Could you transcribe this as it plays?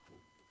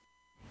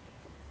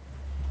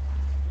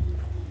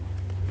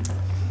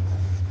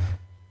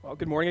Well,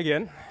 good morning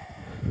again.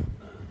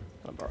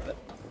 I'll borrow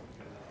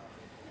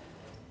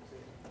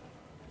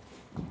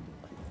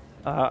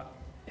that.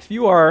 If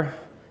you are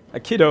a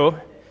kiddo,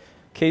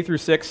 K through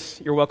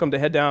 6, you're welcome to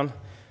head down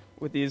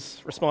with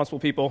these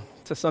responsible people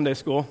to Sunday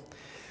school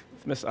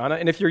with Miss Anna.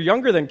 And if you're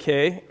younger than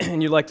K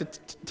and you'd like to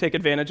take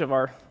advantage of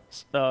our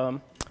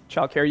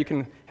childcare, you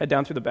can head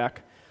down through the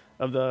back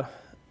of the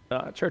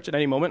church at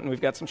any moment, and we've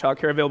got some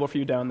childcare available for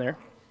you down there.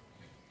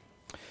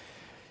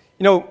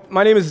 You know,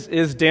 my name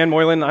is Dan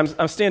Moylan.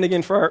 I'm standing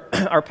in for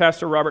our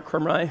pastor, Robert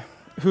Krumrei,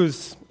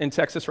 who's in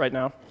Texas right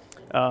now.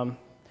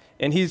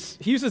 And he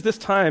uses this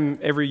time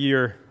every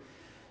year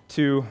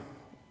to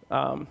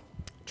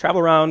travel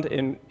around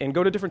and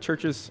go to different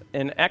churches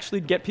and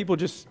actually get people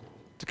just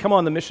to come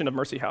on the mission of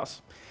Mercy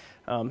House.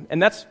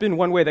 And that's been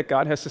one way that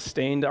God has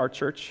sustained our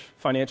church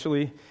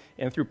financially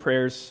and through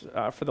prayers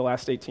for the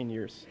last 18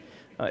 years,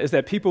 is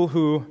that people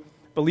who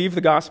believe the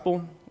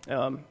gospel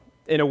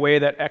in a way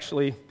that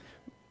actually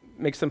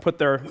makes them put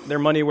their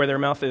money where their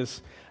mouth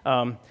is,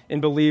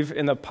 and believe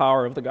in the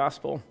power of the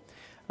gospel,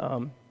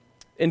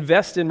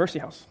 invest in Mercy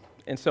House.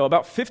 And so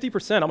about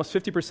 50%, almost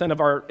 50%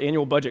 of our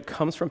annual budget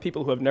comes from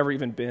people who have never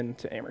even been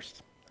to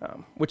Amherst,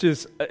 which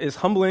is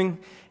humbling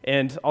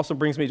and also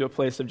brings me to a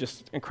place of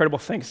just incredible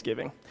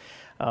thanksgiving.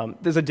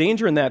 There's a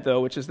danger in that,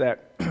 though, which is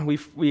that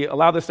we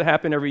allow this to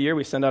happen every year.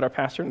 We send out our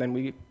pastor, and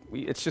then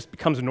it just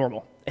becomes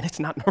normal, and it's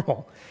not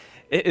normal.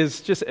 It is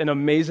just an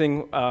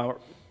amazing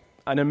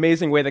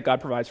way that God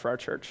provides for our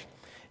church.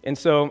 And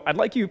so I'd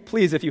like you,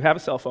 please, if you have a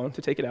cell phone,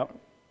 to take it out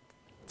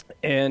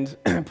and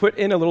put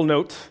in a little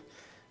note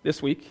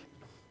this week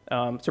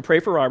to pray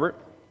for Robert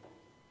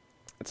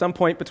at some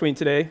point between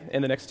today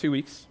and the next 2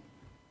 weeks.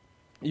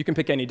 You can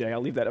pick any day.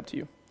 I'll leave that up to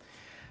you.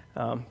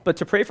 But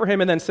to pray for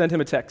him and then send him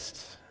a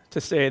text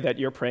to say that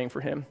you're praying for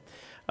him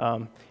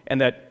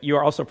and that you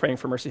are also praying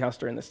for Mercy House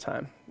during this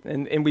time.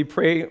 And we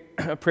pray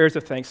prayers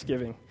of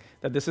thanksgiving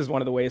that this is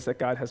one of the ways that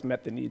God has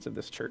met the needs of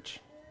this church.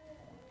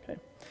 Okay.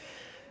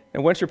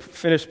 And once you're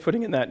finished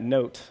putting in that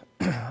note,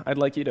 I'd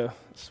like you to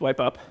swipe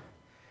up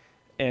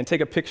and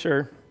take a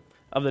picture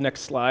of the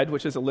next slide,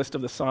 which is a list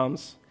of the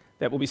Psalms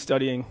that we'll be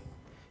studying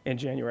in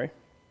January.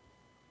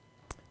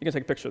 You can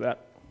take a picture of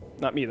that.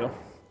 Not me,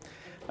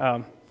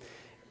 though.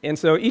 And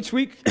so each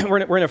week, we're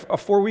in a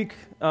 4-week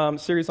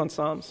series on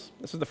Psalms.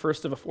 This is the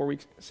first of a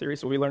 4-week series,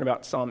 so we learn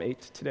about Psalm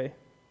 8 today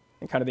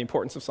and kind of the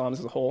importance of Psalms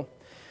as a whole.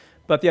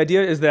 But the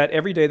idea is that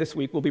every day this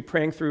week, we'll be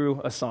praying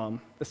through a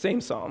psalm, the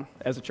same psalm,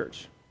 as a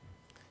church.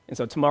 And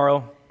so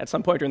tomorrow, at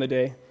some point during the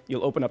day,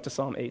 you'll open up to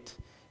Psalm 8,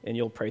 and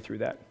you'll pray through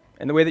that.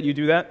 And the way that you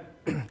do that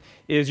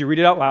is you read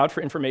it out loud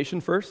for information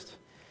first,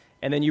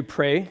 and then you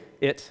pray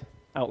it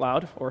out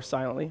loud or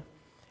silently,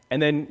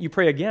 and then you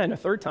pray again a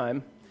third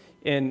time,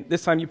 and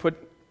this time you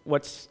put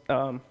what's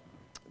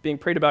being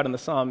prayed about in the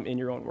psalm in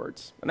your own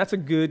words. And that's a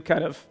good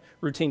kind of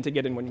routine to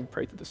get in when you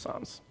pray through the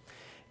Psalms.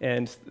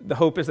 And the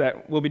hope is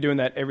that we'll be doing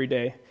that every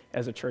day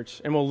as a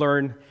church, and we'll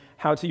learn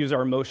how to use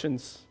our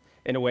emotions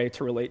in a way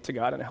to relate to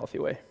God in a healthy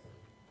way.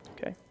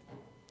 Okay?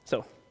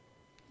 So,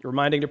 you're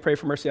reminding to pray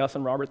for Mercy House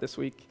and Robert this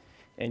week,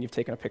 and you've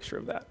taken a picture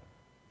of that.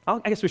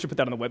 I guess we should put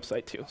that on the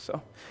website too,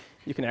 so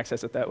you can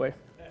access it that way.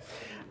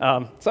 So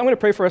I'm going to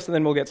pray for us, and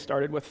then we'll get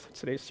started with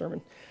today's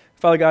sermon.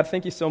 Father God,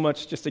 thank you so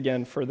much just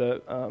again for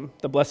the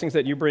blessings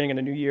that you bring in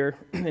a new year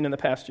and in the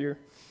past year.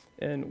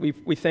 And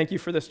we thank you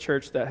for this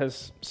church that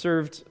has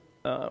served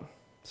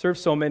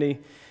so many,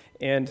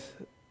 and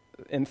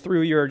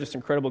through your just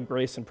incredible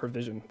grace and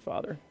provision,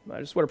 Father.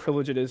 Just what a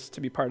privilege it is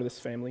to be part of this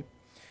family.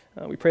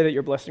 We pray that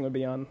your blessing would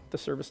be on the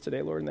service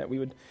today, Lord, and that we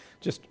would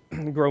just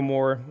grow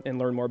more and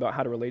learn more about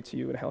how to relate to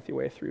you in a healthy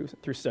way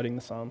through studying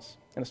the Psalms,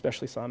 and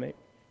especially Psalm 8.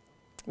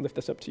 We lift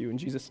this up to you in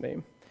Jesus'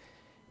 name.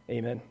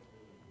 Amen.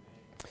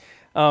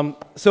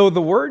 So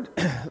the word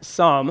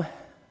psalm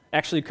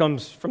actually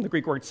comes from the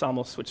Greek word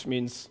psalmos, which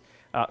means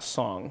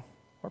song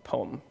or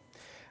poem.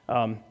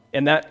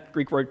 And that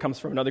Greek word comes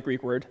from another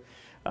Greek word,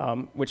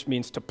 which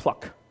means to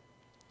pluck.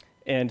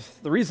 And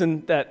the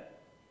reason that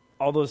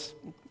all those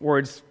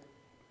words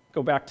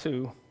go back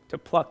to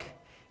pluck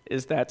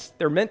is that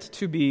they're meant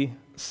to be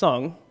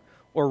sung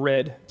or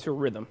read to a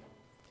rhythm,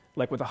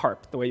 like with a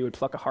harp, the way you would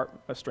pluck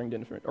a stringed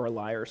instrument, or a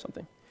lyre or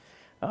something.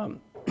 And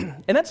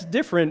that's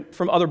different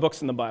from other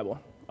books in the Bible.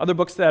 Other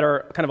books that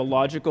are kind of a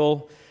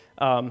logical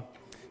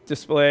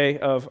display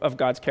of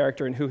God's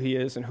character and who he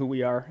is and who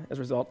we are as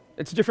a result.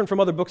 It's different from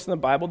other books in the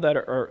Bible that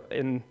are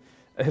in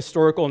a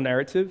historical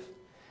narrative.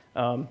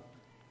 But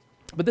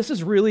this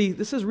is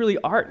really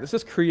art. This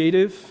is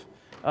creative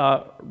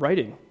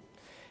writing.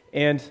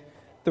 And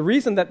the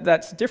reason that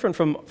that's different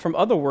from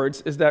other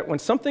words is that when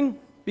something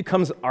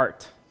becomes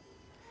art,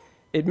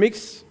 it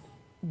makes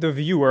the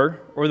viewer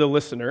or the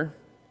listener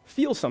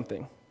feel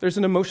something. There's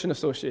an emotion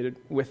associated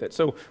with it.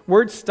 So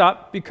words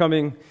stop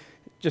becoming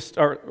just,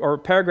 or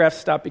paragraphs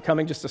stop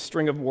becoming just a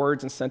string of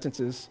words and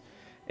sentences,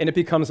 and it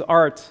becomes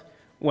art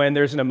when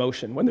there's an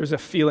emotion, when there's a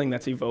feeling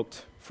that's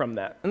evoked from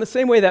that. In the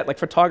same way that like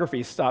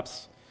photography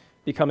stops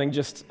becoming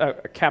just a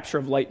capture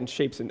of light and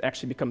shapes, and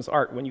actually becomes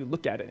art when you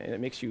look at it and it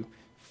makes you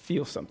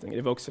feel something. It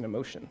evokes an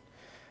emotion.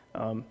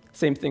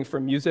 Same thing for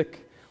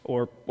music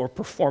or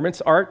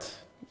performance art,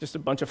 just a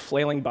bunch of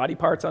flailing body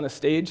parts on a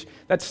stage.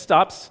 That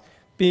stops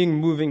being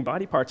moving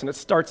body parts and it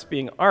starts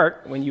being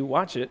art when you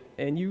watch it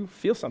and you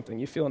feel something,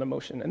 you feel an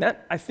emotion. And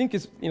that, I think,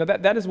 is,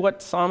 that is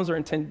what Psalms are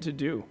intended to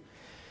do.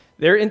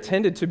 They're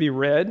intended to be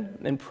read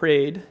and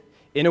prayed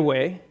in a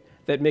way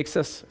that makes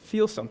us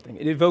feel something.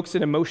 It evokes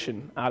an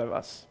emotion out of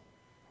us.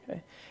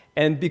 Okay?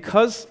 And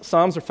because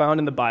Psalms are found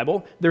in the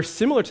Bible, they're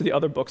similar to the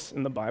other books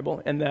in the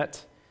Bible in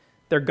that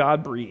they're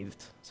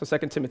God-breathed. So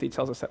 2 Timothy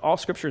tells us that all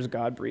Scripture is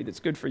God-breathed. It's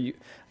good for you,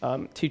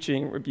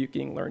 teaching,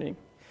 rebuking, learning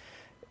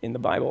in the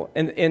Bible.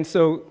 And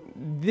so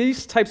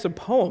these types of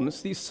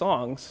poems, these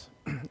songs,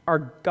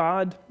 are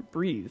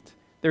God-breathed.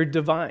 They're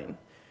divine,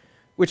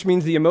 which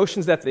means the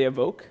emotions that they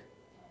evoke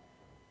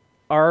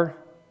are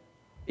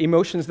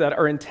emotions that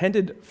are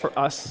intended for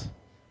us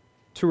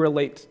to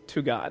relate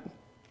to God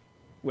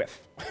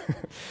with,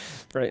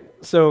 right?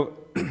 So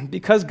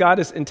because God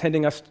is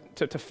intending us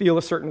to feel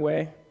a certain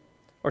way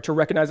or to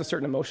recognize a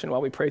certain emotion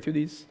while we pray through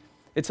these,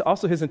 it's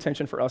also his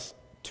intention for us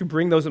to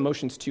bring those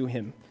emotions to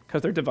him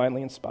because they're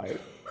divinely inspired.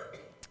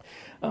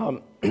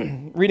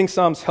 Reading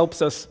Psalms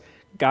helps us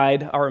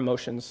guide our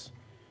emotions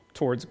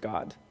towards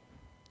God,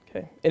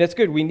 okay? And it's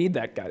good. We need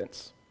that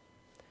guidance.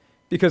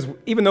 Because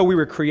even though we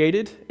were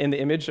created in the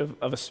image of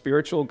a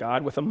spiritual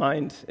God with a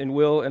mind and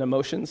will and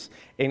emotions,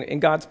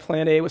 and God's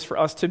plan A was for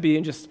us to be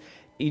in just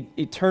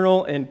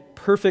eternal and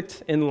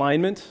perfect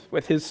alignment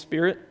with his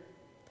spirit,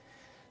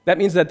 that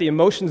means that the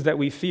emotions that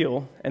we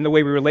feel and the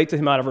way we relate to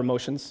him out of our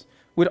emotions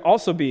would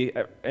also be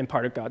in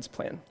part of God's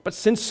plan. But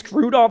sin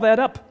screwed all that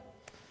up,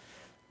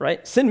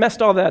 right? Sin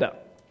messed all that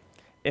up.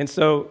 And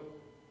so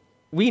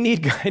we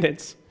need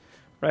guidance,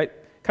 right?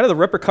 Kind of the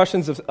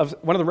repercussions of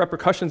one of the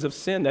repercussions of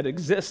sin that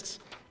exists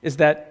is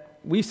that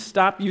we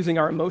stop using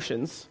our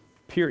emotions,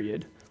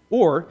 period,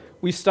 or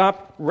we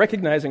stop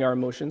recognizing our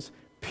emotions,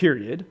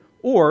 period,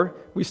 or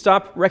we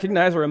stop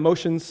recognizing our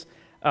emotions,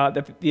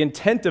 that the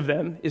intent of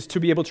them is to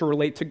be able to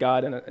relate to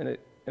God in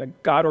a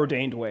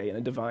God-ordained way, in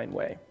a divine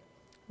way,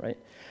 right?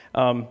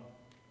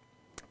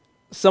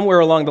 Somewhere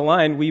along the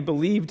line, we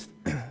believed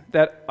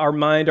that our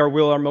mind, our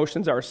will, our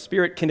emotions, our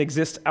spirit can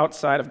exist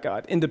outside of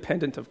God,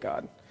 independent of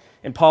God.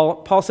 And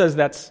Paul says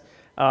that's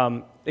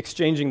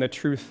exchanging the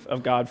truth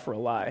of God for a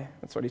lie.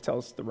 That's what he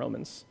tells the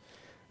Romans.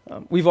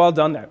 We've all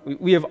done that.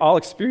 We have all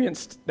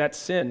experienced that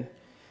sin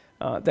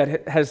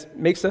that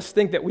makes us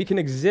think that we can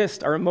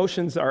exist, our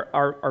emotions,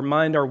 our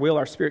mind, our will,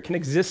 our spirit can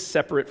exist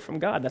separate from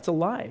God. That's a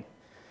lie.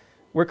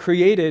 We're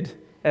created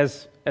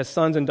as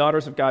sons and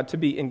daughters of God to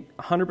be in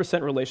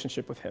 100%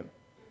 relationship with him,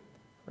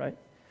 right?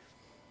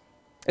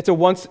 It's a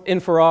once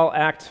and for all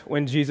act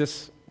when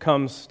Jesus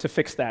comes to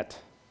fix that,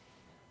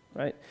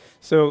 right?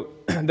 So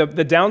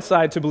the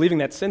downside to believing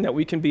that sin, that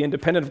we can be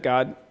independent of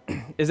God,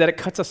 is that it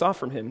cuts us off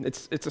from him.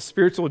 It's a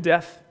spiritual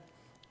death,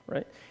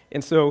 right?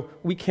 And so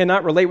we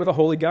cannot relate with a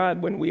holy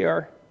God when we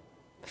are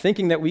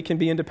thinking that we can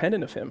be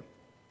independent of him.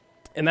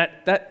 And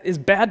that is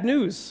bad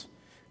news,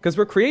 because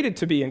we're created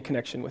to be in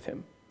connection with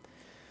him.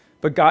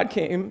 But God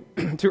came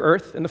to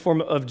earth in the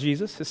form of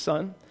Jesus, his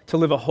son, to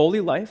live a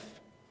holy life,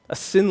 a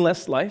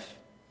sinless life.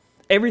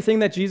 Everything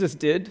that Jesus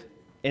did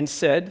and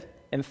said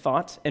and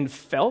thought and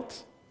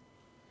felt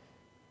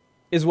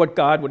is what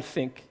God would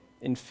think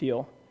and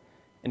feel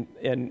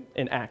and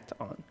act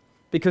on,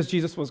 because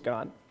Jesus was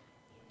God.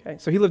 Okay?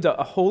 So he lived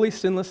a holy,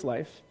 sinless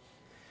life,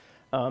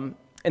 and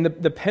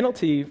the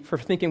penalty for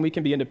thinking we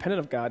can be independent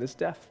of God is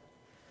death.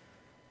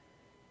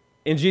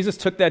 And Jesus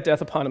took that death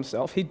upon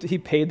himself. He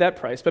paid that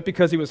price, but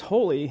because he was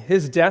holy,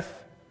 his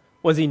death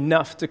was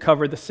enough to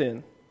cover the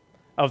sin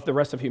of the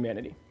rest of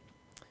humanity.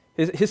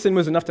 His sin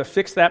was enough to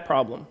fix that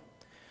problem,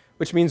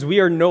 which means we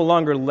are no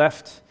longer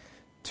left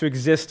to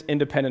exist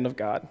independent of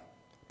God.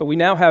 But we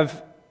now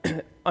have,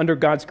 under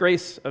God's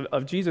grace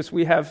of Jesus,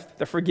 we have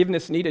the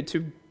forgiveness needed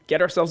to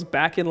get ourselves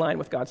back in line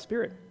with God's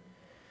Spirit,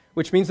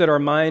 which means that our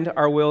mind,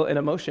 our will, and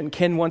emotion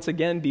can once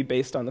again be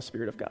based on the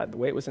Spirit of God, the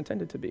way it was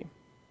intended to be.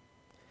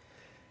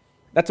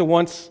 That's a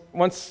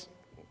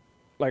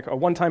like a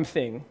one-time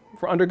thing.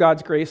 For under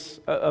God's grace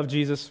of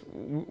Jesus,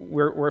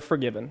 we're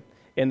forgiven.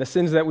 And the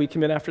sins that we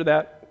commit after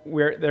that,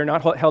 they're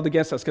not held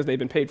against us because they've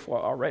been paid for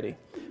already.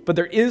 But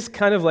there is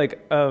kind of like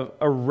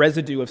a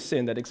residue of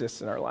sin that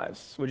exists in our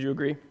lives. Would you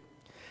agree?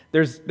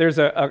 There's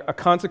a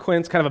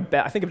consequence, kind of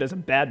I think of it as a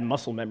bad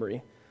muscle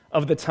memory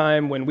of the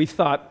time when we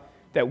thought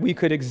that we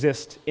could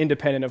exist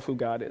independent of who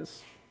God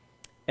is.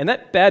 And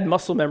that bad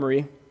muscle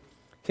memory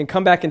can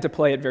come back into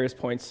play at various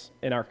points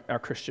in our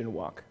Christian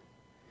walk.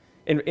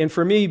 And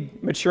for me,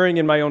 maturing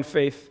in my own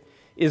faith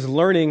is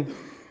learning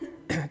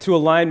to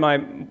align my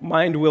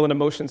mind, will, and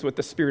emotions with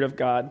the Spirit of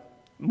God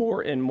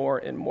more and more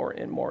and more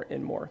and more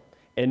and more,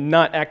 and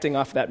not acting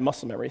off that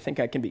muscle memory. I think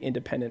I can be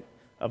independent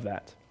of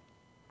that.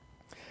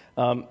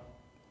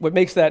 What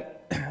makes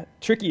that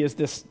tricky is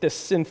this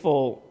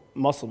sinful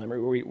muscle memory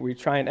where we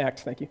try and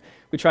act,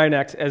 we try and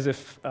act as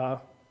if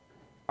our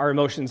our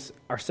emotions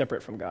are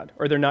separate from God,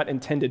 or they're not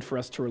intended for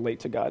us to relate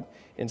to God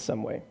in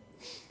some way.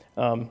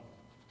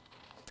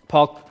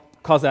 Paul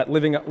calls that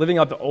living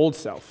out the old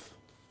self,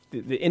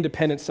 the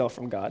independent self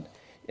from God,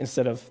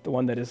 instead of the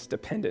one that is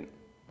dependent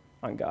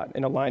on God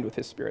and aligned with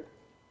his Spirit.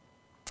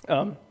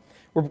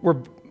 We're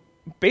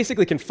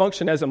basically can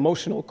function as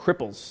emotional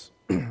cripples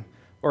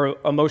or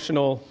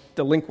emotional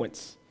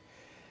delinquents.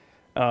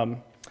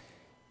 And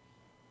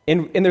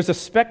there's a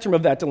spectrum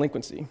of that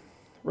delinquency,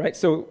 right?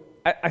 So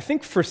I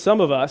think for some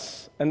of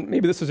us, and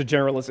maybe this is a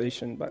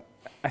generalization, but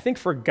I think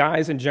for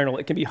guys in general,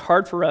 it can be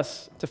hard for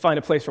us to find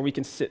a place where we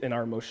can sit in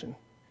our emotion.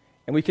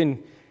 And we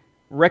can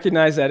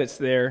recognize that it's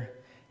there,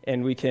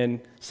 and we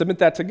can submit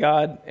that to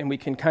God, and we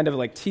can kind of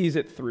like tease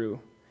it through,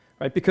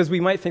 right? Because we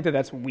might think that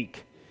that's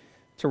weak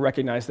to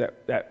recognize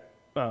that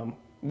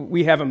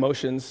we have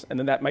emotions, and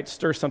then that might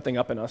stir something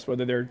up in us,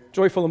 whether they're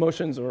joyful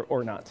emotions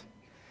or not.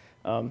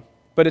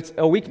 But it's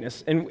a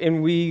weakness,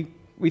 and we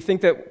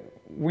think that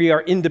we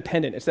are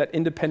independent. It's that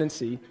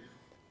independency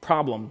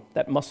problem,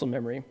 that muscle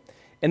memory.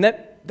 And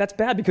that's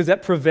bad because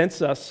that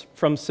prevents us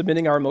from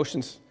submitting our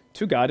emotions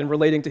to God and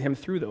relating to him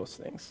through those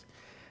things.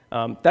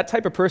 That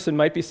type of person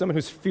might be someone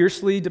who's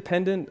fiercely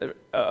dependent,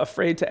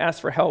 afraid to ask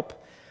for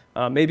help,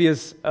 maybe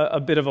is a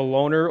bit of a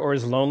loner or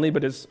is lonely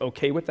but is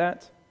okay with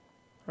that,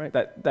 right?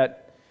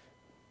 That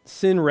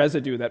sin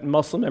residue, that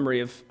muscle memory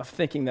of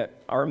thinking that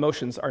our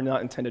emotions are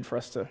not intended for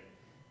us to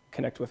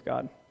connect with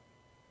God.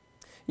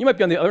 You might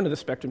be on the other end of the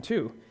spectrum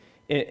too,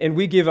 and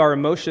we give our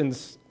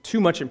emotions too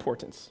much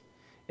importance,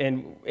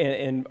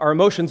 and our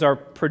emotions are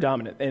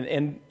predominant.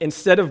 And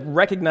instead of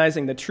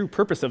recognizing the true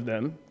purpose of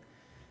them,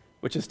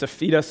 which is to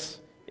feed us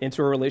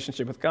into a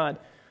relationship with God,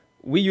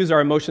 we use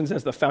our emotions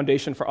as the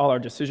foundation for all our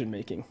decision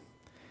making.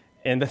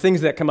 And the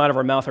things that come out of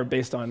our mouth are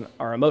based on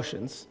our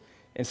emotions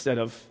instead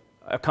of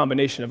a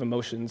combination of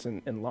emotions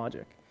and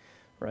logic,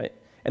 right?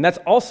 And that's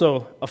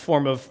also a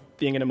form of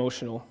being an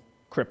emotional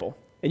cripple.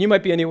 And you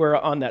might be anywhere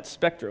on that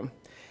spectrum.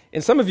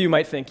 And some of you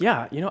might think,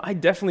 yeah, I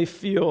definitely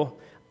feel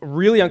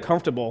really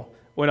uncomfortable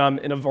when I'm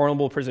in a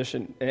vulnerable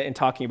position and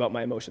talking about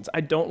my emotions. I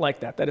don't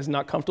like that. That is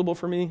not comfortable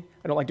for me.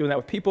 I don't like doing that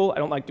with people. I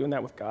don't like doing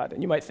that with God.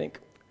 And you might think,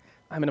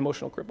 I'm an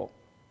emotional cripple.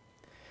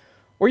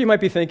 Or you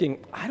might be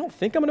thinking, I don't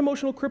think I'm an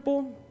emotional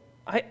cripple.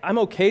 I'm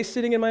okay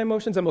sitting in my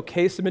emotions. I'm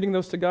okay submitting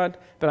those to God.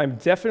 But I'm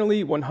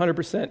definitely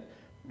 100%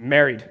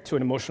 married to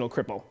an emotional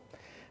cripple.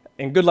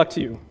 And good luck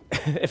to you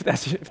if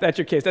that's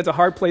your case. That's a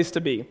hard place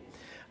to be.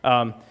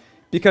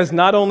 Because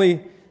not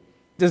only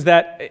does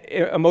that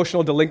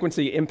emotional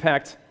delinquency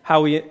impact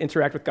how we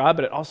interact with God,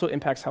 but it also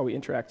impacts how we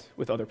interact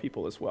with other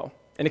people as well.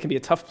 And it can be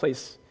a tough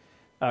place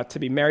to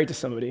be married to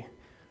somebody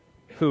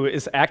who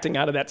is acting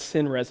out of that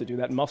sin residue,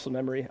 that muscle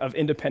memory of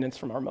independence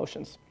from our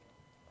emotions.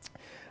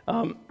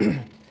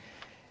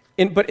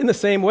 But in the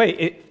same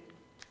way,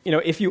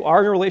 if you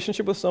are in a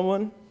relationship with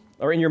someone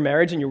or in your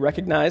marriage and you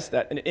recognize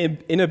that an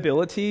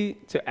inability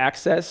to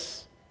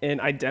access and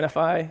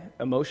identify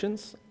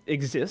emotions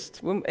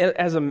exists,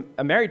 as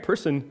a married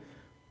person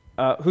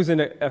who's in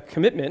a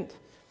commitment,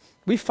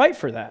 we fight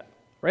for that,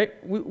 right?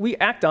 We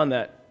act on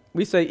that.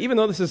 We say, even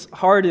though this is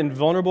hard and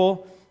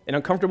vulnerable and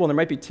uncomfortable, and there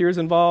might be tears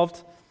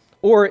involved,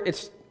 or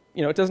it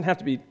doesn't have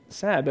to be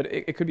sad, but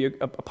it could be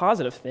a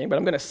positive thing, but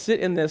I'm going to sit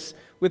in this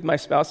with my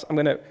spouse.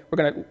 We're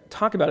going to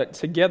talk about it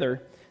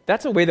together.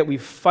 That's a way that we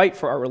fight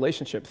for our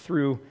relationship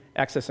through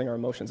accessing our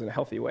emotions in a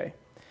healthy way.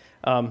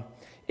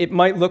 It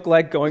might look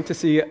like going to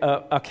see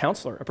a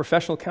counselor, a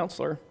professional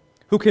counselor,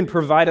 who can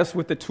provide us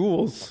with the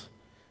tools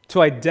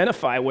to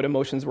identify what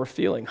emotions we're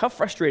feeling. How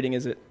frustrating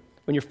is it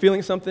when you're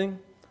feeling something,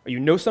 or you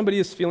know somebody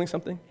is feeling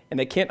something, and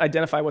they can't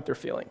identify what they're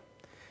feeling?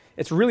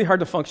 It's really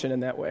hard to function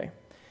in that way.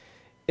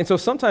 And so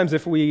sometimes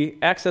if we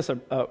access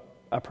a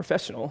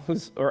professional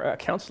or a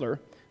counselor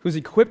who's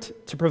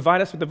equipped to provide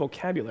us with the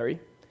vocabulary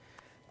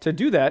to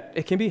do that,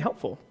 it can be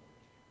helpful,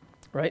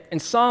 right? And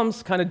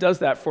Psalms kind of does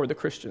that for the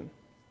Christian.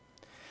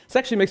 This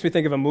actually makes me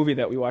think of a movie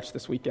that we watched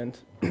this weekend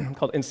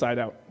called Inside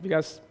Out. Have you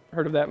guys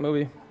heard of that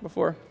movie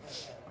before?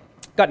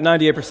 Got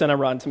 98% on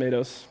Rotten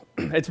Tomatoes.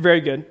 It's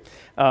very good,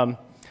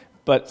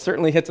 but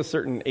certainly hits a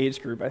certain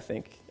age group, I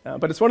think.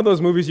 But it's one of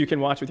those movies you can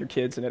watch with your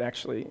kids, and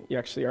you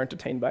actually are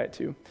entertained by it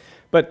too.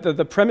 But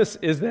the premise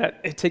is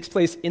that it takes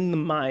place in the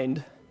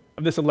mind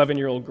of this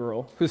 11-year-old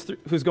girl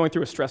who's going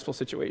through a stressful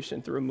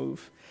situation, through a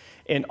move.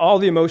 And all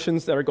the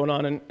emotions that are going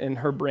on in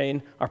her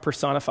brain are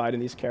personified in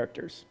these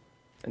characters.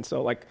 And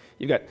so, like,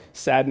 you've got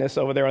sadness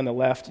over there on the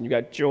left, and you've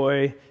got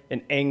joy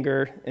and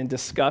anger and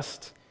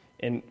disgust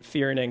and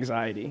fear and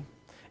anxiety.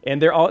 And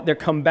they're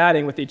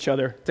combating with each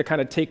other to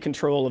kind of take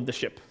control of the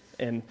ship.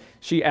 And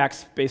she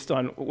acts based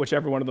on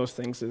whichever one of those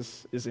things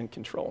is in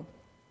control.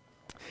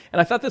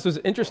 And I thought this was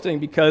interesting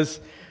because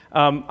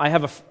I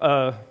have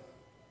a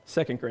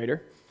second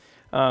grader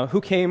who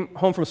came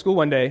home from school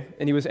one day,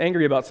 and he was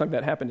angry about something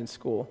that happened in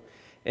school.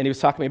 And he was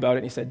talking to me about it,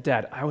 and he said,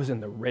 "Dad, I was in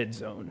the red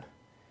zone."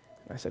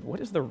 And I said, "What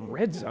is the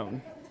red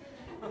zone?"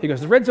 He goes,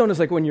 "The red zone is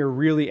like when you're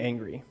really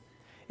angry."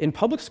 And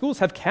public schools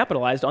have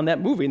capitalized on that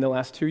movie in the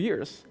last 2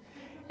 years.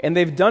 And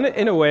they've done it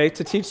in a way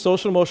to teach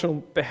social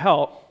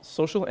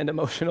and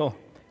emotional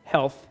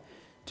health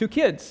to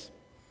kids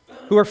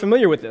who are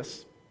familiar with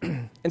this.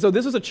 And so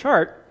this is a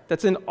chart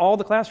that's in all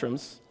the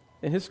classrooms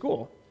in his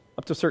school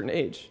up to a certain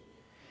age.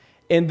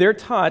 And they're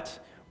taught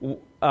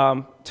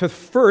to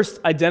first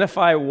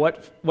identify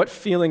what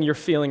feeling you're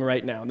feeling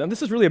right now. Now,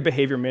 this is really a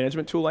behavior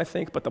management tool, I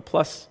think, but the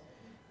plus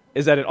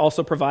is that it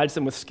also provides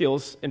them with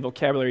skills and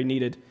vocabulary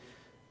needed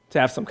to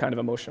have some kind of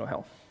emotional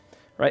health,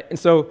 right? And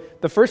so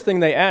the first thing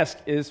they ask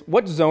is,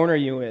 what zone are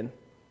you in?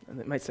 And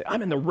they might say,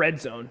 I'm in the red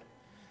zone.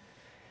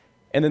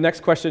 And the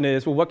next question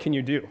is, well, what can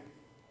you do?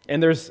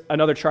 And there's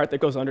another chart that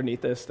goes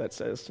underneath this that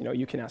says,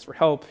 you can ask for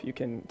help, you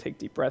can take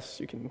deep breaths,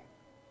 you can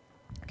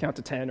count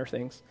to 10 or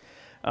things.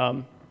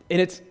 And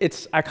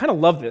I kind of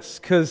love this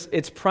because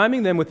it's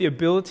priming them with the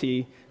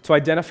ability to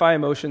identify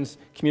emotions,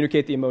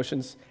 communicate the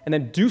emotions, and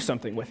then do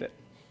something with it.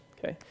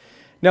 Okay?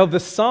 Now, the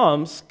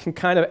Psalms can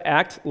kind of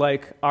act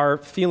like our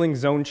feeling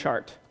zone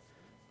chart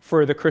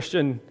for the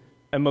Christian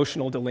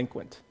emotional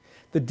delinquent.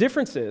 The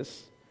difference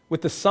is,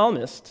 with the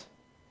psalmist,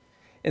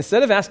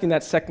 instead of asking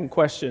that second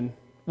question,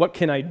 what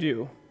can I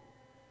do?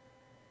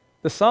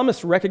 The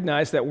psalmist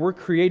recognized that we're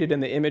created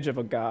in the image of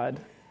a God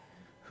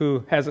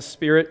who has a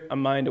spirit, a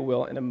mind, a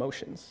will, and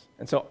emotions.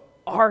 And so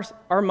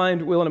our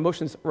mind, will, and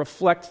emotions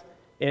reflect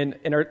and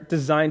are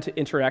designed to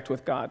interact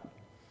with God.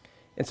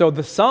 And so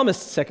the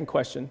psalmist's second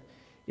question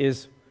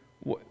is,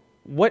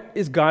 what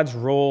is God's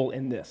role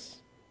in this?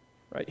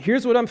 Right?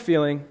 Here's what I'm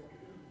feeling.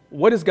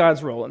 What is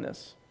God's role in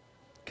this?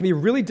 It can be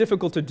really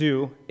difficult to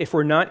do if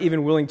we're not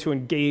even willing to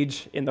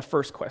engage in the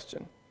first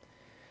question.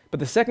 But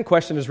the second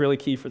question is really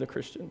key for the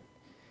Christian.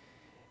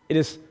 It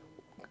is,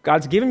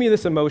 God's given me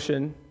this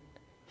emotion.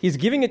 He's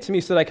giving it to me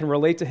so that I can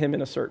relate to him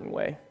in a certain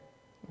way.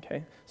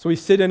 Okay? So we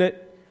sit in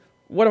it.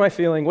 What am I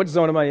feeling? What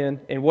zone am I in?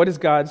 And what is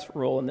God's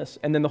role in this?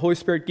 And then the Holy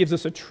Spirit gives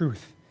us a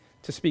truth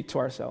to speak to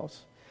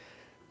ourselves.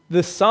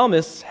 The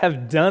psalmists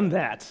have done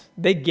that.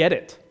 They get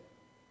it.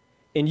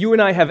 And you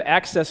and I have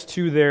access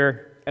to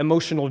their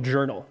emotional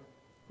journal,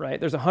 right?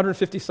 There's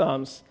 150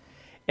 psalms,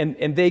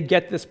 and they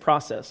get this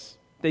process.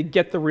 They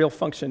get the real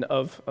function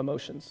of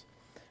emotions,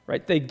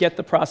 right? They get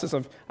the process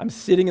of, I'm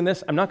sitting in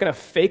this. I'm not going to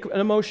fake an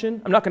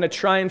emotion. I'm not going to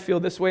try and feel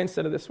this way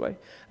instead of this way.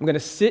 I'm going to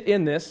sit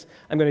in this.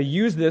 I'm going to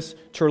use this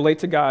to relate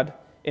to God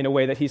in a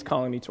way that he's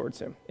calling me towards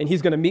him. And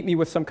he's going to meet me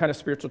with some kind of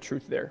spiritual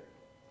truth there.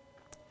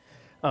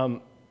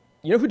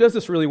 You know who does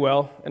this really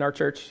well in our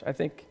church, I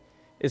think,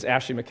 is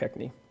Ashley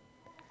McKechnie.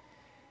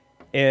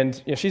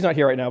 And she's not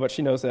here right now, but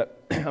she knows that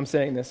I'm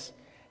saying this.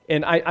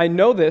 And I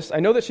know this. I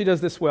know that she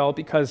does this well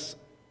because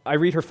I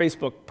read her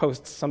Facebook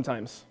posts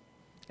sometimes.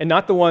 And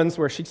not the ones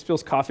where she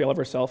spills coffee all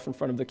over herself in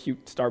front of the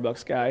cute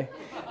Starbucks guy,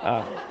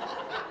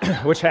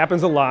 which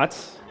happens a lot,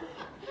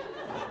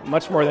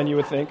 much more than you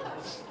would think.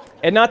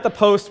 And not the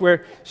post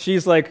where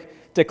she's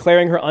like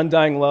declaring her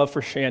undying love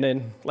for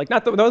Shannon. Like,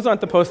 those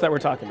aren't the posts that we're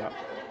talking about,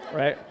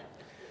 right?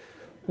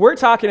 We're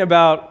talking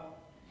about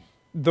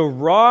the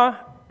raw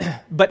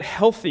but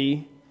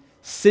healthy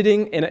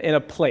sitting in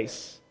a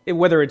place,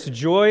 whether it's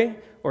joy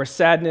or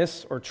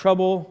sadness or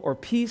trouble or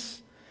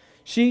peace.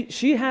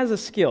 She has a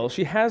skill.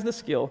 She has the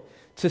skill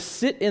to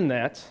sit in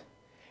that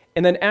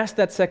and then ask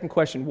that second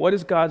question, what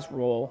is God's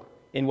role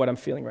in what I'm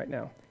feeling right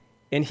now?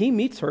 And he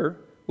meets her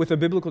with a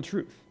biblical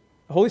truth.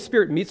 The Holy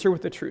Spirit meets her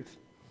with the truth.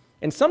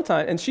 And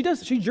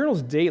she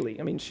journals daily.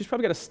 I mean, she's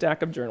probably got a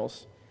stack of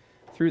journals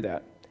through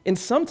that. And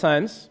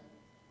sometimes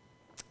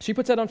she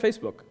puts that on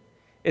Facebook.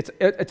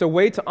 It's a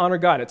way to honor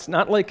God. It's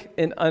not like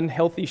an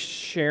unhealthy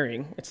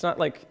sharing. It's not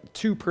like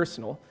too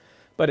personal.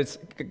 But it's,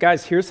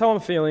 guys, here's how I'm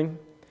feeling.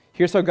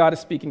 Here's how God is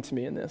speaking to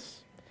me in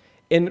this.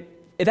 And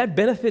that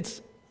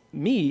benefits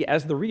me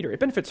as the reader. It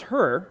benefits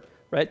her,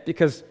 right?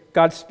 Because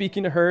God's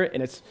speaking to her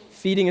and it's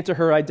feeding into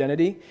her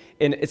identity.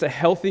 And it's a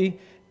healthy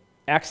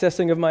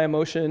accessing of my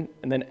emotion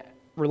and then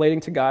relating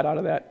to God out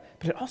of that.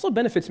 But it also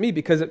benefits me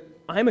because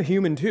I'm a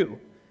human too.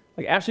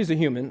 Like Ashley's a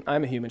human,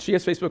 I'm a human. She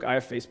has Facebook, I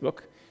have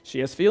Facebook. She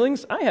has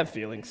feelings, I have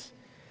feelings.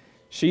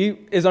 She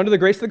is under the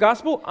grace of the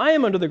gospel, I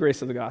am under the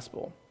grace of the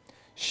gospel.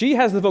 She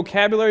has the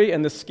vocabulary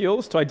and the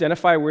skills to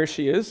identify where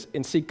she is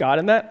and seek God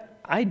in that.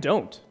 I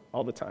don't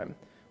all the time.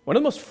 One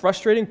of the most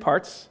frustrating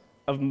parts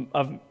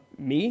of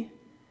me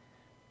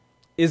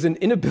is an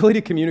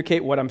inability to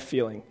communicate what I'm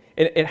feeling.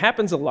 It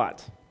happens a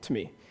lot to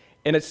me.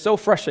 And it's so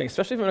frustrating,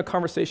 especially if I'm in a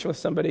conversation with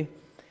somebody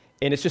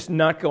and it's just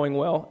not going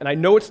well. And I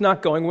know it's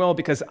not going well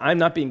because I'm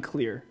not being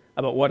clear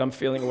about what I'm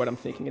feeling or what I'm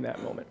thinking in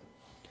that moment.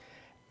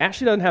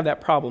 Ashley doesn't have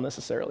that problem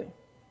necessarily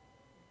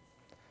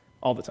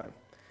all the time,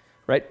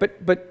 right?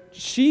 But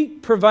she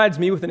provides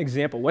me with an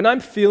example. When I'm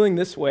feeling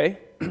this way,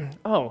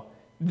 oh,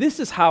 this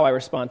is how I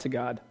respond to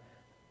God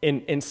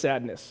in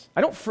sadness.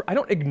 I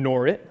don't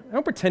ignore it. I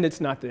don't pretend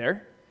it's not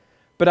there.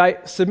 But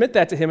I submit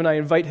that to him and I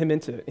invite him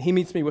into it. He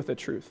meets me with the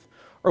truth.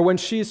 Or when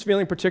she's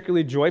feeling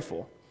particularly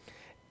joyful,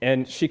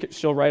 and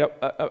she'll write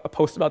a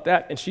post about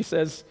that, and she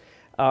says,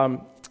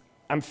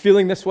 I'm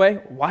feeling this way.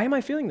 Why am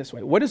I feeling this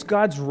way? What is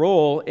God's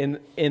role in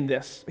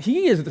this?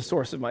 He is the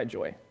source of my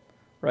joy.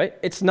 right?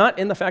 It's not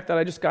in the fact that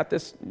I just got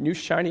this new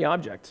shiny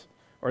object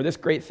or this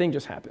great thing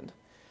just happened,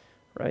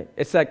 right?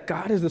 It's that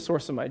God is the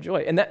source of my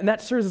joy. And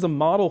that serves as a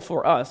model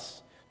for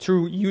us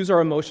to use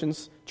our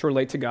emotions to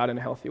relate to God in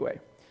a healthy way.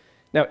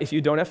 Now, if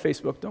you don't have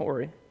Facebook, don't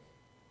worry,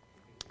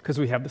 because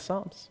we have the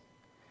Psalms,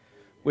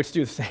 which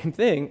do the same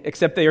thing,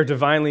 except they are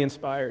divinely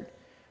inspired,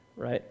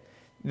 right?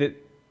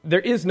 There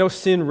is no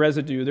sin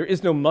residue. There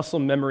is no muscle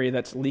memory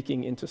that's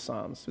leaking into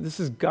Psalms. So this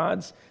is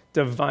God's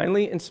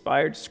divinely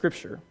inspired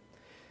scripture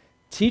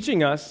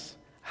teaching us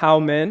how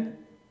men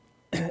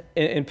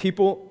and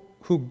people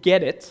who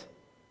get it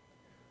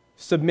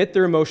submit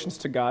their emotions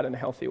to God in a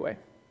healthy way.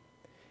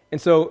 And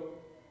so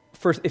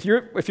first, if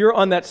you're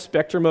on that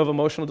spectrum of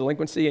emotional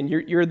delinquency and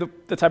you're the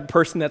type of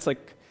person that's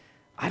like,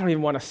 I don't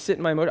even want to sit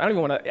in my emotions, I don't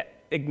even want to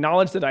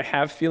acknowledge that I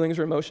have feelings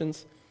or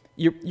emotions,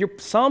 your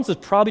Psalms is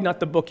probably not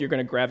the book you're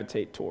going to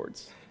gravitate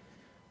towards,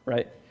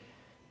 right?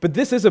 But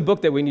this is a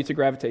book that we need to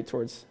gravitate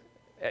towards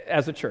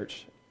as a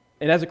church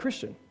and as a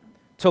Christian,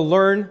 to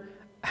learn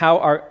how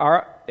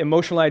our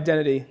emotional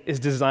identity is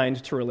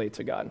designed to relate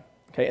to God.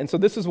 Okay, and so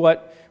this is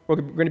what we're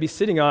going to be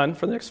sitting on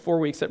for the next 4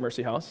 weeks at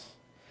Mercy House.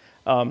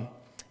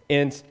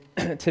 And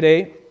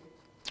today,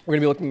 we're going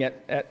to be looking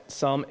at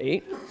Psalm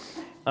 8.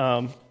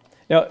 Now,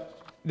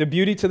 the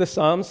beauty to the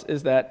Psalms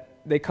is that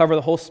they cover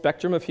the whole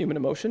spectrum of human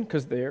emotion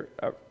because they're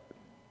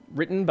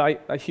written by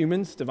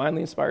humans,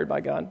 divinely inspired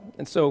by God.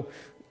 And so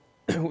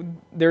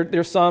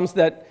they're Psalms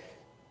that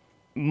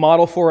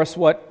model for us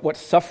what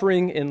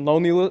suffering and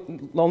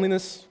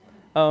loneliness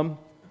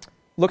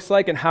looks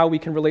like and how we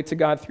can relate to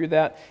God through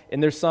that.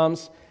 And there's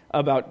Psalms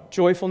about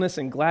joyfulness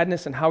and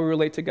gladness and how we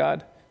relate to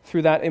God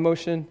through that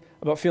emotion,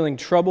 about feeling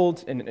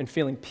troubled and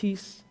feeling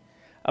peace,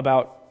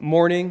 about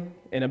mourning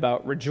and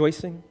about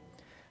rejoicing.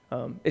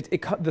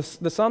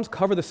 The Psalms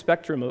cover the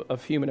spectrum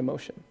of human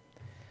emotion.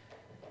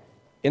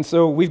 And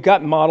so we've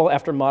got model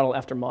after model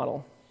after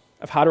model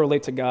of how to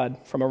relate to God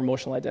from our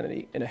emotional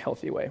identity in a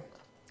healthy way.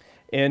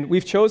 And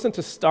we've chosen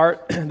to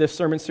start this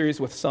sermon series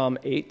with Psalm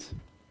 8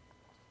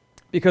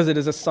 because it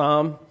is a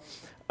psalm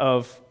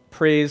of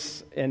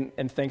praise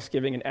and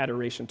thanksgiving and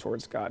adoration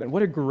towards God. And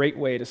what a great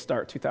way to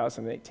start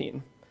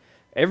 2018.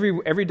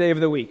 Every day of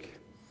the week,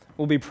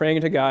 we'll be praying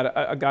to God,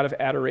 a God of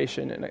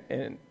adoration,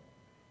 and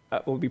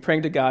we'll be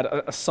praying to God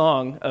a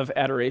song of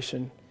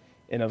adoration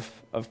and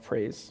of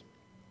praise.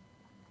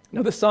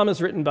 Now, this psalm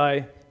is written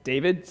by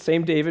David,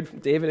 same David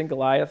and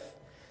Goliath,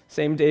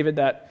 same David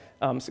that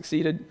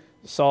succeeded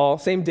Saul,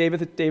 same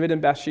David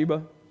and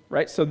Bathsheba,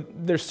 right? So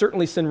there's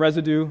certainly sin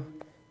residue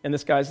in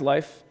this guy's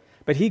life,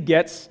 but he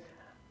gets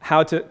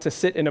how to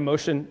sit in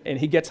emotion, and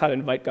he gets how to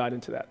invite God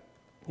into that.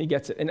 He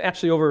gets it. And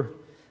actually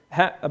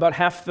about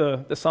half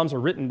the Psalms are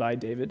written by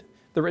David.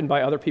 They're written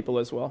by other people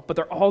as well, but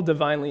they're all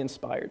divinely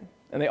inspired,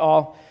 and they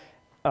all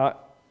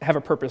have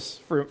a purpose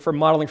for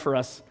modeling for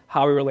us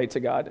how we relate to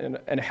God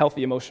in a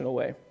healthy emotional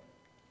way.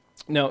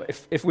 Now,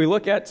 if we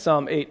look at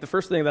Psalm 8, the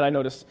first thing that I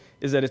notice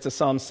is that it's a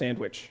psalm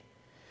sandwich.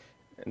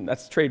 And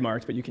that's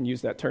trademarked, but you can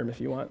use that term if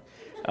you want.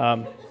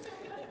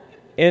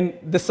 And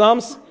the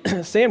Psalms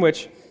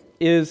sandwich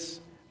is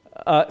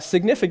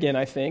significant,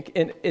 I think,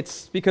 and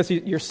it's because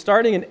you're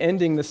starting and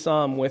ending the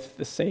psalm with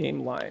the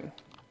same line.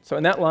 So,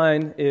 and that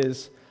line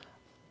is,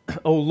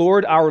 O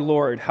Lord, our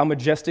Lord, how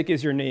majestic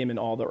is your name in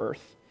all the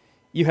earth.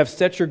 You have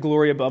set your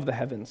glory above the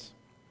heavens.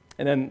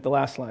 And then the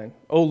last line,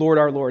 O Lord,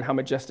 our Lord, how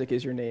majestic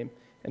is your name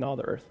in all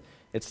the earth.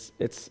 It's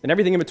and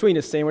everything in between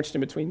is sandwiched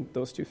in between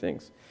those two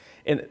things.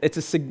 And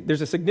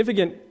there's a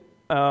significant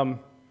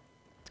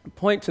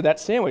point to that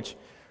sandwich,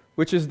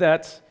 which is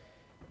that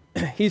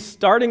he's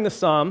starting the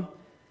psalm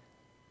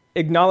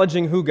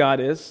acknowledging who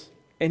God is,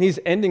 and he's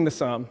ending the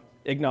psalm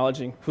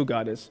acknowledging who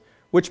God is,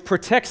 which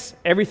protects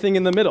everything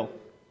in the middle,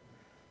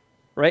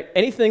 right?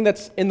 Anything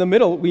that's in the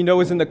middle we know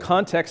is in the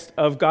context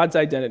of God's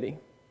identity.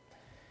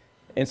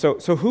 And so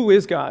who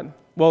is God?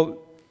 Well,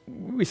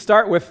 we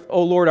start with,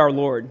 O Lord, our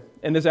Lord,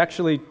 and there's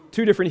actually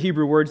two different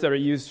Hebrew words that are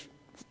used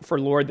for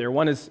Lord there.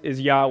 One is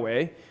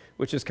Yahweh,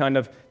 which is kind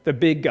of the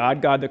big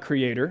God the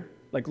creator,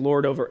 like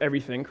Lord over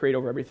everything, create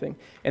over everything.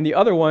 And the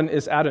other one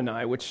is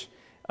Adonai, which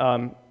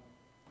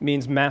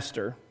means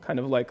master, kind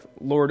of like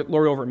Lord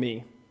over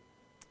me,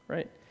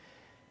 right?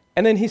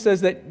 And then he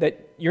says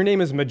that your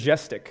name is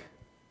majestic,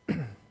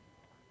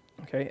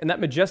 okay? And that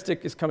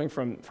majestic is coming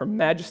from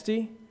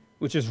majesty,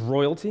 which is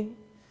royalty.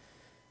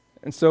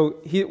 And so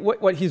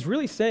what he's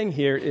really saying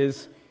here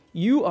is,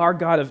 you are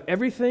God of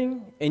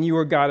everything, and you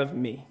are God of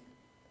me.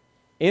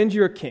 And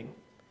you're king.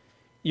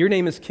 Your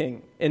name is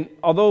king. And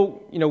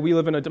although, we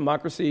live in a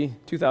democracy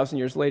 2,000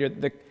 years later,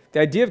 the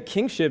idea of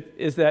kingship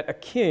is that a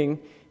king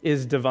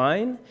is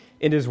divine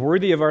and is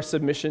worthy of our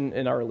submission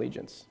and our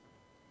allegiance.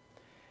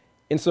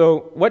 And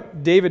so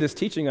what David is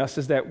teaching us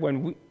is that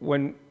when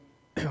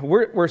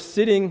we're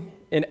sitting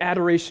in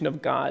adoration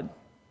of God,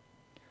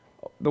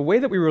 the way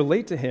that we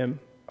relate to him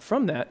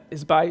from that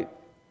is by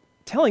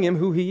telling him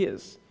who he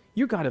is.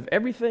 You're God of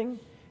everything,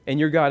 and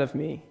you're God of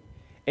me.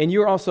 And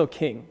you're also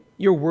king.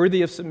 You're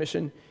worthy of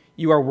submission.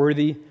 You are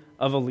worthy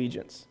of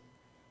allegiance.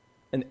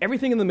 And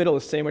everything in the middle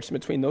is sandwiched in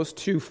between those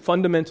two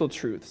fundamental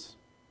truths.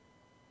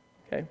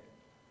 Okay?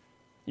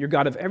 You're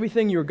God of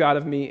everything, you're God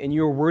of me, and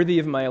you're worthy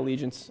of my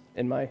allegiance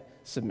and my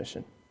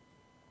submission.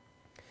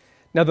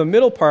 Now, the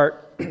middle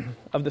part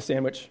of the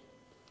sandwich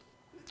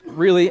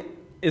really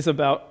is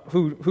about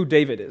who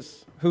David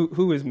is,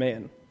 who is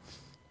man,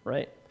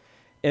 right?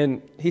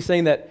 And he's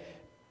saying that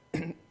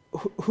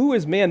who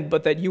is man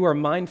but that you are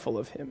mindful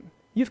of him?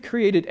 You've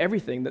created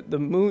everything. The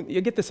moon,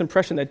 you get this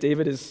impression that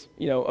David is,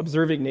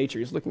 observing nature.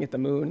 He's looking at the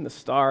moon and the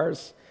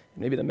stars,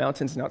 and maybe the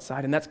mountains and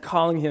outside, and that's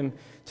calling him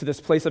to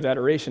this place of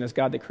adoration as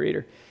God the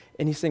Creator.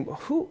 And he's saying,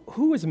 well,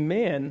 who is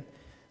man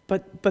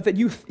but that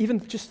you've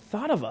even just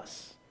thought of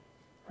us,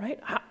 right?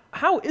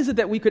 How is it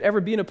that we could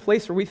ever be in a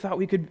place where we thought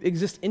we could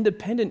exist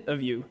independent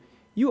of you?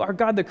 You are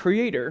God the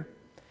Creator,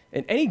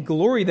 and any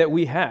glory that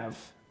we have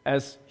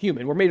as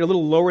human, we're made a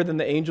little lower than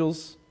the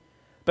angels,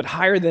 but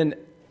higher than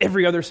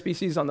every other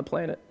species on the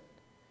planet.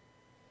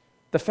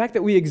 The fact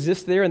that we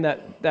exist there in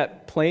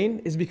that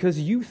plane is because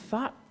you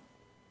thought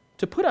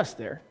to put us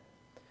there,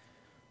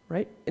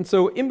 right? And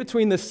so in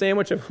between this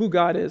sandwich of who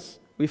God is,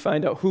 we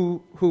find out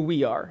who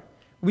we are.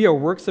 We are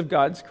works of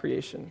God's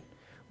creation.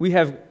 We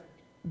have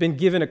been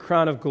given a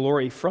crown of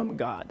glory from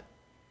God,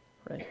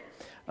 right?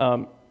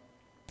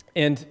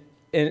 And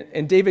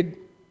David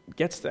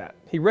gets that.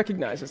 He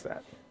recognizes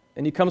that.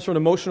 And he comes from an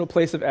emotional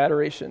place of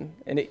adoration,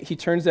 and he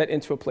turns that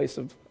into a place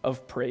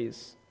of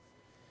praise.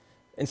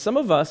 And some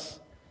of us,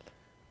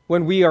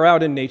 when we are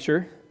out in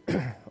nature,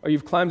 or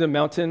you've climbed a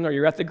mountain, or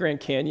you're at the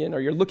Grand Canyon, or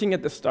you're looking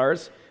at the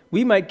stars,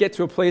 we might get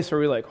to a place where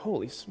we're like,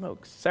 holy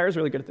smokes, Sarah's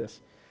really good at this.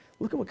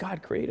 Look at what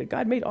God created.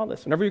 God made all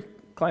this. Whenever you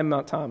climb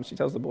Mount Tom, she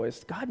tells the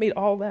boys, God made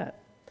all that,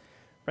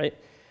 right?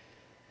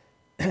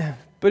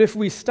 But if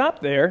we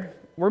stop there,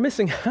 we're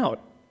missing out.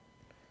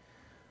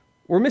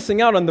 We're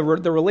missing out on the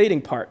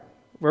relating part,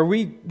 where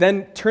we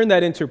then turn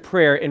that into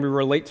prayer and we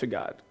relate to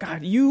God.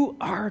 God, you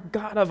are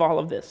God of all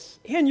of this,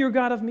 and you're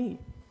God of me,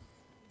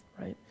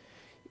 right?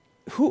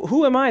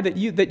 Who am I that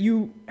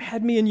you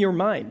had me in your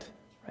mind,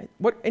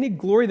 right? Any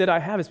glory that I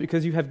have is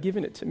because you have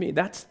given it to me.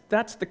 That's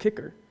the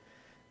kicker,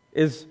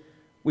 is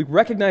we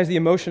recognize the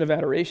emotion of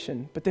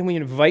adoration, but then we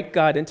invite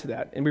God into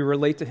that, and we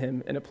relate to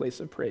him in a place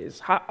of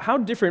praise. How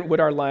different would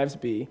our lives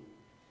be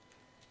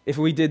if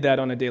we did that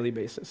on a daily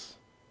basis?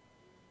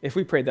 If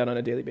we prayed that on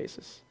a daily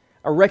basis?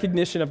 A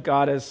recognition of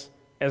God as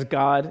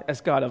God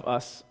of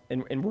us,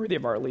 and worthy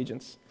of our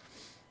allegiance.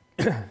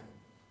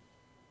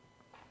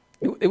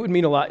 It would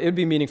mean a lot. It would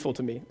be meaningful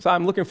to me. So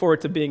I'm looking forward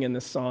to being in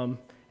this psalm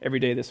every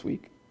day this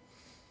week.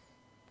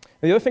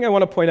 And the other thing I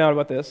want to point out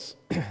about this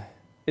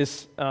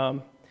is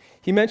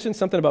he mentioned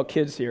something about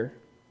kids here.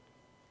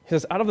 He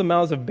says, out of the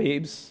mouths of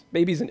babies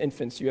and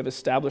infants, you have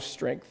established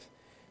strength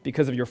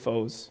because of your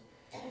foes,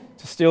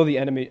 to still the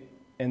enemy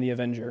and the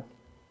avenger.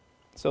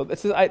 So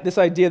this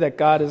idea that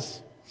God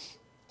is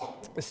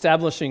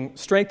establishing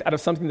strength out of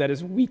something that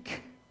is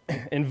weak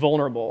and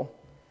vulnerable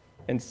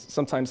and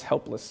sometimes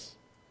helpless.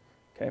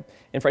 Okay?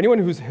 And for anyone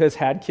who has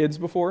had kids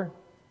before,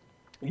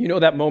 you know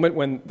that moment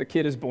when the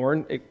kid is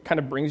born, it kind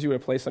of brings you to a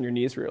place on your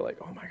knees where you're like,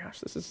 oh my gosh,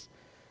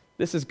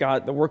 this is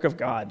God, the work of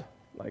God.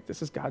 Like,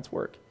 this is God's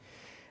work.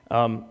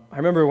 I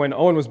remember when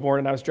Owen was born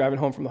and I was driving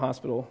home from the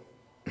hospital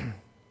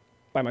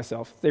by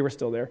myself. They were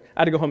still there.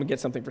 I had to go home and get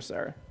something for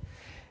Sarah.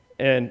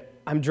 And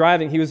I'm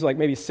driving. He was like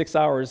maybe 6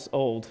 hours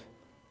old.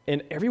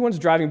 And everyone's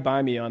driving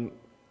by me on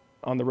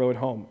the road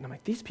home. And I'm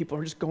like, these people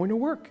are just going to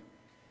work.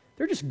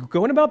 They're just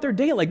going about their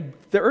day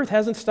like the earth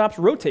hasn't stopped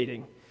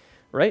rotating,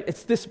 right?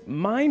 It's this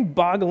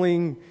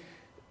mind-boggling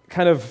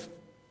kind of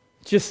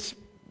just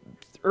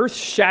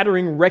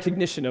earth-shattering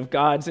recognition of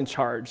God's in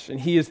charge, and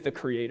he is the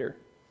creator,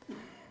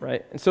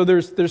 right? And so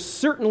there's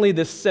certainly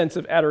this sense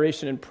of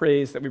adoration and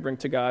praise that we bring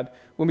to God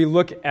when we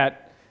look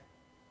at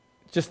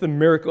just the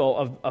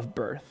miracle of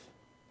birth.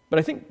 But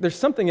I think there's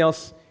something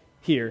else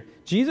here.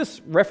 Jesus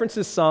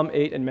references Psalm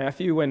 8 in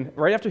Matthew when,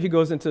 right after he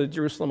goes into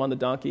Jerusalem on the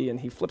donkey and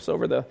he flips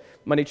over the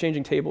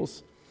money-changing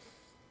tables,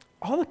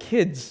 all the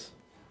kids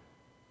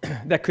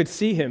that could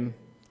see him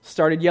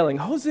started yelling,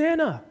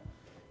 Hosanna!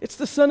 It's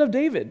the Son of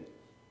David,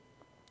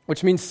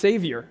 which means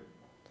Savior.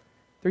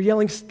 They're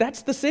yelling,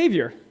 that's the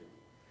Savior.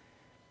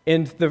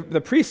 And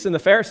the priests and the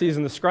Pharisees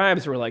and the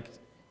scribes were like,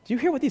 do you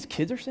hear what these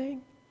kids are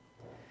saying?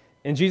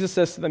 And Jesus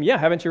says to them, yeah,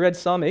 haven't you read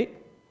Psalm 8?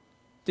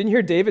 Didn't you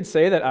hear David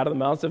say that out of the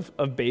mouths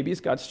of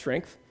babies, God's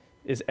strength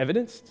is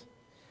evidenced?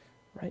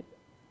 Right?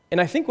 And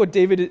I think what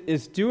David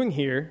is doing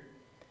here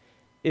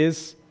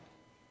is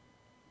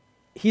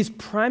he's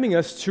priming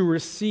us to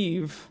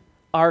receive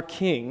our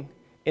King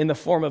in the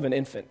form of an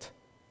infant.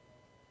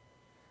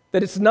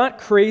 That it's not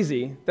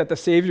crazy that the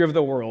Savior of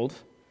the world,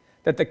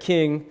 that the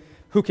King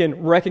who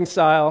can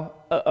reconcile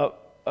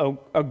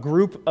a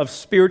group of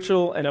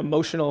spiritual and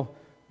emotional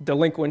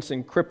delinquents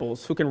and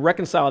cripples, who can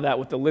reconcile that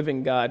with the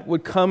living God,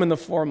 would come in the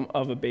form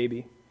of a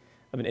baby,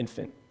 of an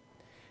infant.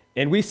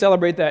 And we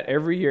celebrate that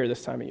every year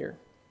this time of year,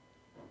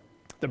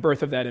 the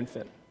birth of that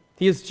infant.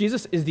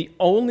 Jesus is the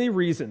only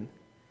reason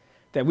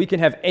that we can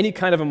have any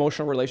kind of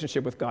emotional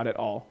relationship with God at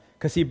all,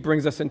 because he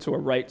brings us into a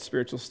right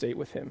spiritual state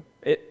with him.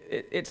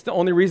 It's the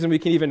only reason we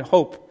can even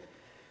hope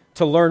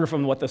to learn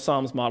from what the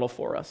Psalms model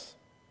for us.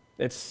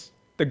 It's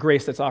the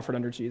grace that's offered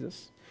under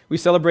Jesus. We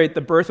celebrate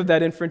the birth of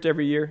that infant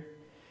every year,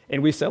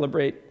 and we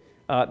celebrate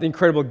the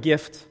incredible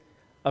gift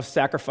of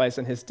sacrifice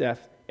and his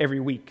death every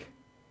week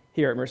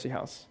here at Mercy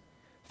House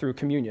through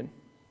communion.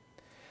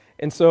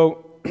 And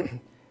so,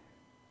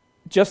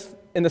 just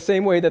in the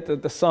same way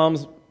that the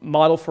Psalms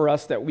model for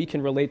us that we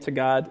can relate to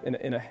God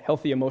in a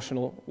healthy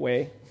emotional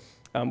way,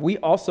 we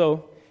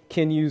also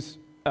can use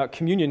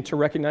communion to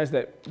recognize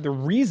that the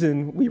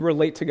reason we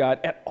relate to God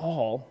at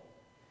all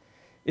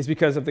is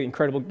because of the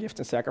incredible gift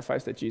and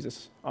sacrifice that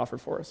Jesus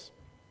offered for us,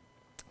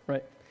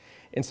 right?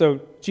 And so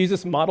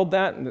Jesus modeled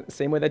that in the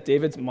same way that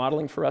David's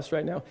modeling for us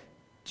right now.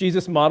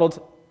 Jesus modeled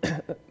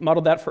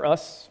that for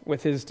us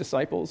with his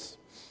disciples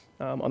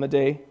on the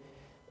day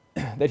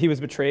that he was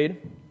betrayed.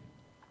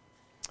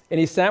 And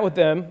he sat with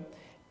them,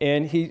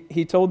 and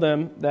he told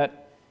them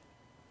that,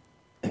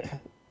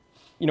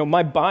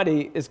 my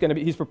body is going to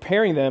be, he's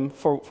preparing them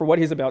for what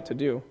he's about to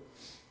do.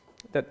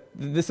 That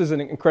this is an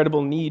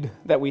incredible need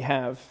that we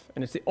have,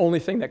 and it's the only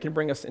thing that can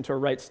bring us into a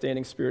right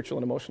standing spiritual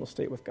and emotional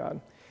state with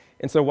God.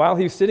 And so while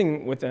he was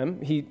sitting with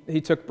them, he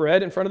took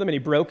bread in front of them, and he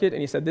broke it,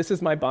 and he said, "This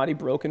is my body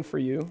broken for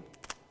you." And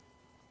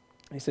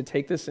he said,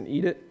 "Take this and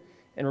eat it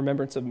in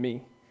remembrance of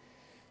me."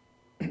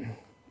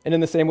 And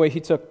in the same way, he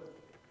took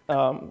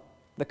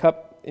the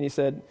cup, and he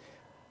said,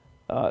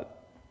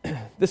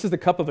 "This is the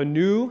cup of a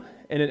new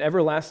and an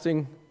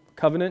everlasting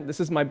covenant. This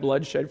is my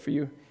blood shed for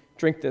you.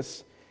 Drink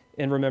this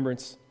in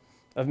remembrance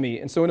of me."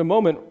 And so in a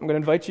moment, I'm going to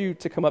invite you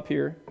to come up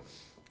here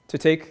to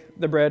take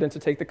the bread and to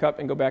take the cup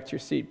and go back to your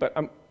seat. But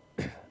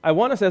I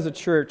want us as a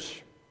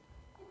church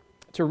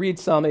to read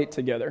Psalm 8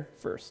 together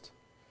first,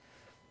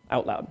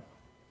 out loud.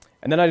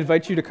 And then I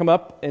invite you to come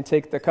up and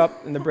take the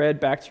cup and the bread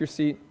back to your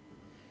seat.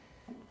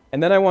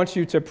 And then I want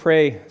you to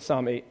pray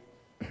Psalm 8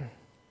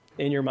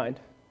 in your mind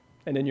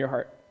and in your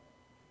heart.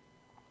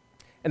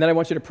 And then I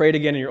want you to pray it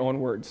again in your own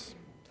words.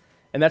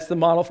 And that's the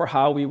model for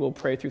how we will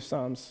pray through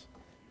Psalms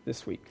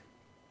this week.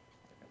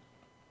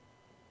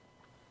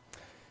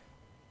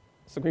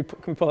 So can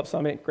we pull up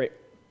Psalm 8? Great.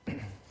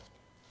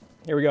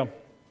 Here we go.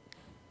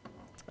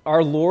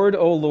 Our Lord,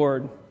 O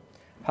Lord,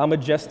 how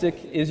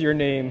majestic is your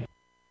name.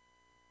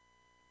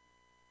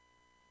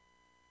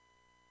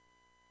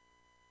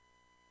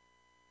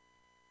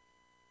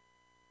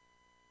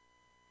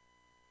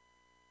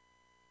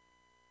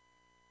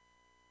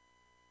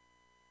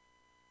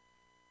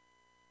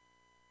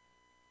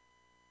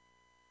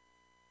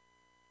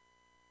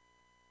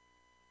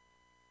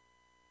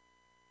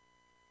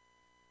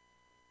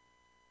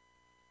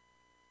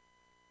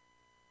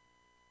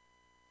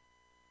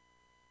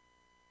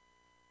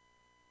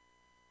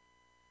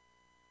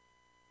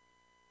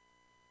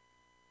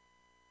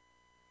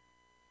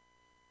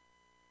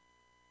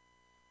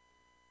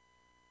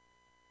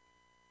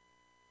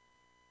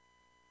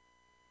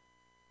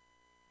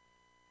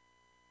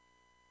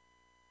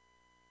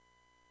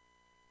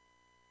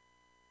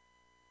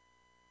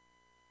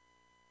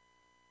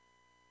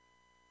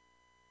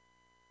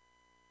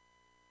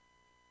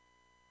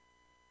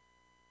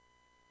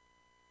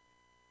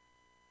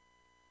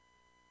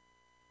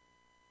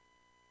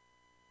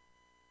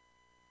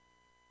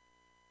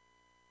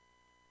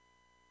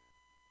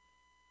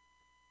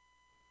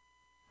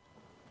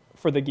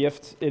 For the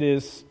gift it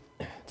is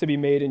to be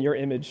made in your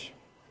image,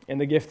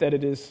 and the gift that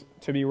it is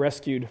to be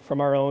rescued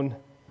from our own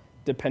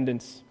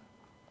dependence.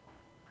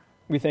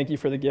 We thank you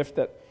for the gift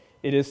that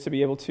it is to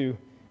be able to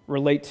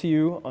relate to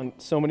you on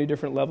so many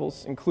different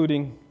levels,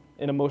 including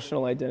an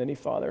emotional identity,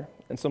 Father.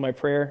 And so my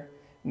prayer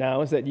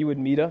now is that you would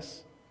meet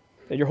us,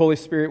 that your Holy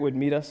Spirit would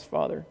meet us,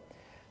 Father,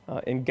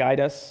 and guide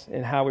us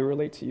in how we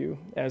relate to you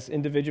as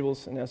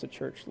individuals and as a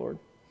church, Lord.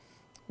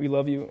 We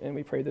love you, and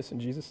we pray this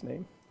in Jesus'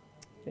 name.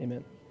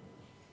 Amen.